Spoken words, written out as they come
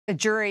A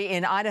jury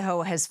in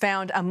Idaho has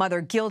found a mother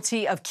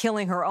guilty of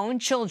killing her own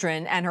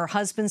children and her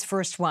husband's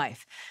first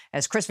wife.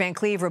 As Kris Van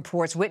Cleave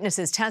reports,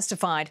 witnesses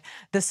testified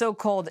the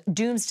so-called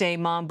doomsday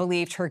mom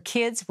believed her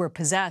kids were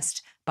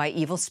possessed by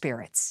evil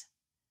spirits.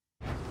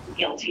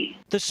 Guilty.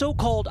 The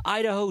so-called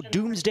Idaho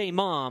doomsday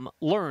mom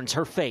learns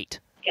her fate.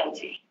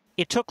 Guilty.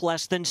 It took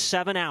less than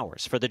 7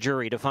 hours for the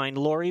jury to find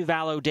Lori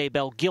Vallow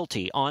Daybell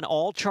guilty on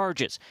all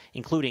charges,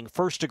 including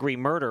first-degree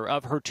murder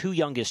of her 2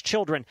 youngest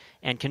children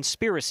and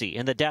conspiracy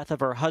in the death of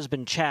her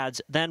husband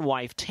Chad's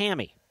then-wife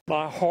Tammy.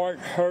 My heart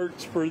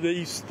hurts for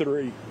these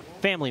 3.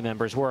 Family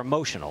members were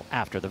emotional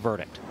after the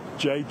verdict.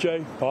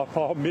 JJ,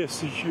 Papa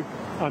misses you.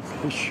 I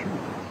miss you.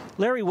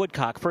 Larry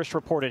Woodcock first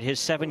reported his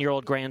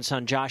 7-year-old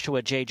grandson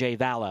Joshua J.J.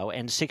 Vallow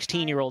and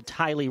 16-year-old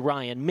Tylee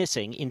Ryan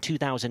missing in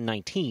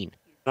 2019.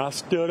 I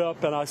stood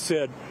up and I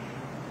said,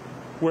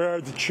 where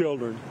are the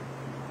children?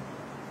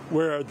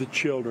 Where are the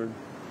children?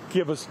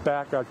 Give us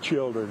back our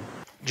children.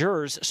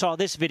 Jurors saw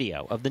this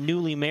video of the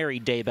newly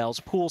married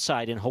Daybells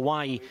poolside in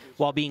Hawaii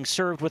while being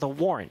served with a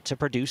warrant to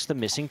produce the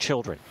missing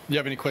children. Do you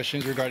have any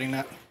questions regarding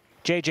that?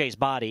 JJ's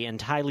body and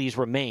Tylee's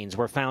remains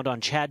were found on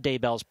Chad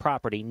Daybell's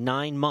property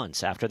 9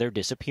 months after their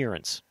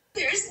disappearance.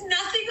 There's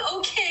nothing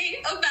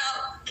okay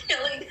about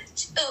killing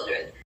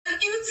children.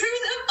 You threw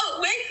them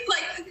away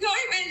like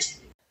garbage.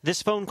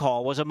 This phone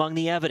call was among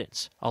the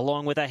evidence,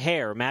 along with a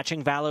hair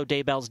matching Vallow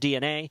Daybell's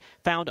DNA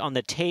found on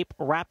the tape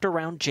wrapped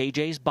around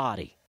JJ's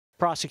body.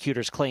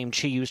 Prosecutors claimed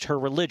she used her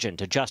religion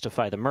to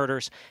justify the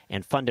murders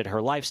and funded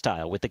her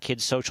lifestyle with the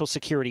kids' Social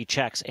Security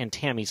checks and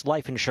Tammy's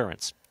life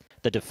insurance.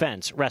 The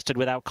defense rested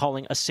without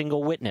calling a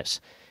single witness.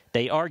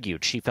 They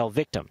argued she fell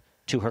victim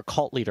to her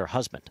cult leader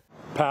husband.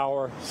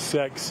 Power,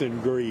 sex,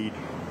 and greed.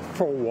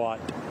 For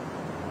what?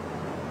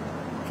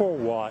 For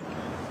what?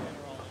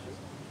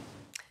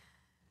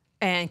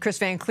 And Kris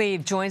Van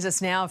Cleave joins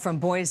us now from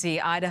Boise,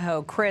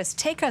 Idaho. Kris,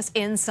 take us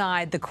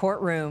inside the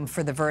courtroom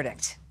for the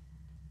verdict.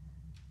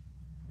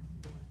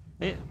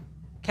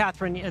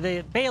 Catherine,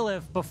 the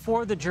bailiff,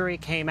 before the jury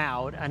came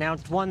out,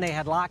 announced, one, they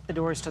had locked the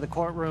doors to the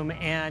courtroom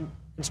and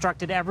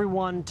instructed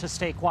everyone to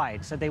stay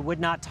quiet, said they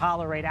would not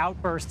tolerate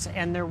outbursts,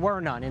 and there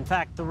were none. In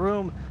fact, the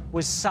room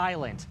was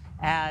silent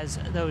as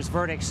those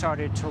verdicts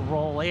started to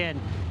roll in.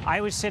 I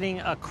was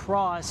sitting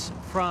across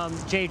from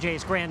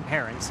JJ's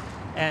grandparents,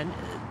 and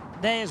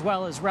they, as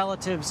well as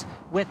relatives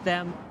with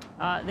them,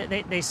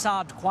 they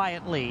sobbed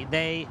quietly.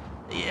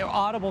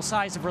 Audible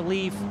sighs of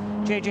relief.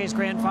 JJ's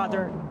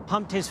grandfather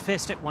pumped his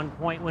fist at one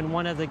point when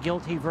one of the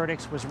guilty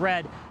verdicts was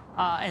read,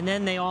 and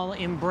then they all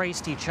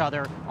embraced each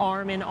other,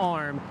 arm in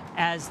arm,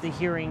 as the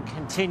hearing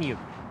continued.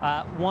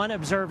 One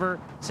observer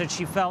said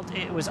she felt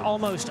it was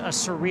almost a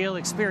surreal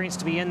experience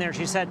to be in there.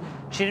 She said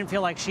she didn't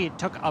feel like she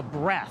took a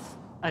breath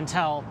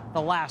until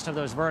the last of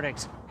those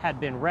verdicts had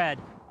been read.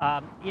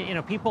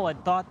 People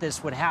had thought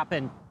this would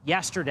happen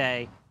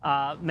yesterday,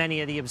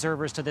 many of the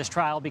observers to this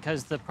trial,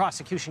 because the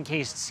prosecution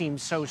case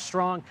seemed so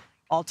strong.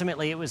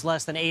 Ultimately, it was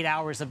less than 8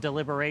 hours of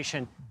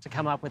deliberation to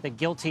come up with a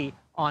guilty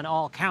on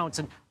all counts.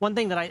 And one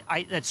thing that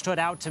that stood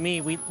out to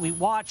me, we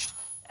watched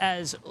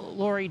as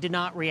Lori did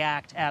not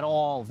react at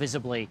all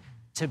visibly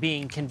to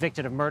being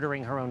convicted of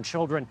murdering her own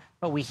children.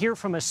 But we hear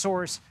from a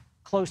source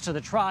close to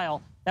the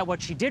trial that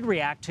what she did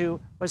react to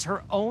was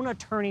her own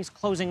attorney's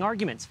closing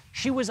arguments.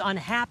 She was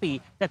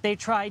unhappy that they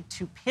tried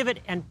to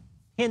pivot and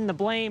pin the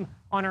blame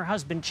on her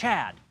husband,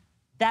 Chad.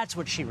 That's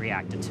what she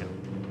reacted to.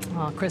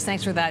 Well, Kris,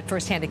 thanks for that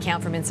firsthand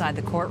account from inside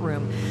the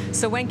courtroom.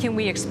 So when can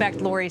we expect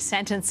Lori's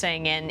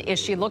sentencing, and is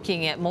she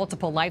looking at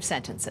multiple life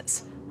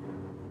sentences?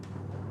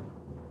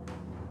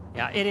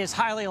 Yeah, it is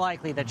highly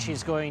likely that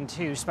she's going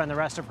to spend the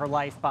rest of her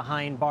life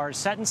behind bars.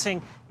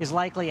 Sentencing is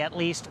likely at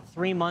least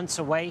 3 months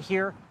away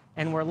here,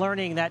 and we're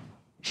learning that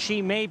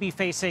she may be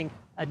facing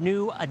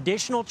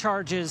additional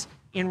charges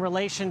in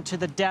relation to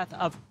the death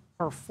of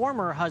her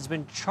former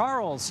husband,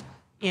 Charles,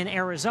 in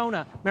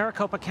Arizona.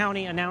 Maricopa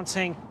County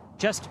announcing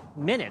just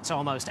minutes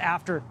almost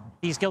after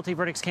these guilty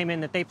verdicts came in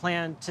that they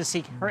plan to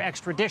seek her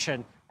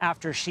extradition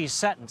after she's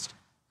sentenced.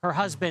 Her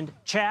husband,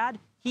 Chad,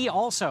 he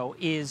also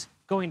is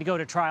going to go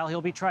to trial.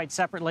 He'll be tried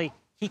separately.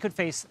 He could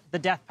face the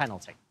death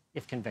penalty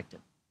if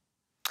convicted.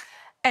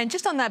 And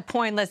just on that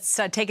point, let's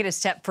take it a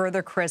step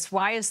further, Kris.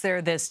 Why is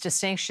there this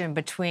distinction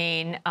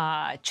between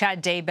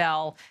Chad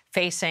Daybell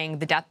facing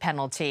the death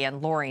penalty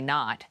and Lori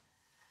not?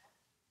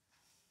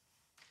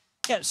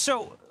 Yeah,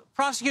 so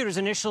prosecutors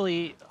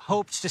initially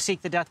hoped to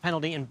seek the death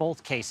penalty in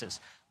both cases.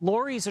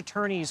 Lori's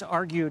attorneys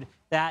argued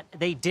that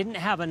they didn't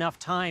have enough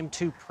time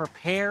to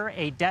prepare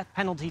a death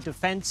penalty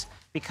defense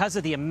because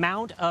of the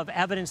amount of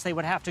evidence they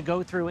would have to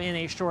go through in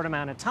a short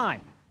amount of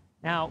time.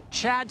 Now,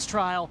 Chad's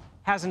trial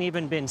hasn't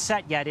even been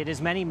set yet. It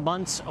is many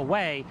months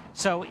away,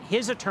 so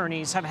his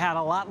attorneys have had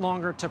a lot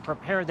longer to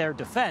prepare their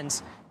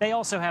defense. They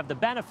also have the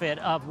benefit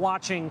of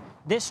watching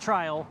this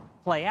trial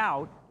play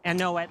out and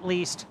know at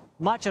least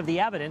much of the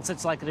evidence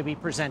that's likely to be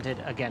presented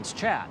against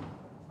Chad.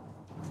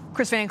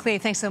 Kris Van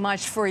Cleave, thanks so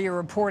much for your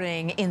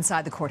reporting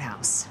inside the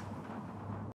courthouse.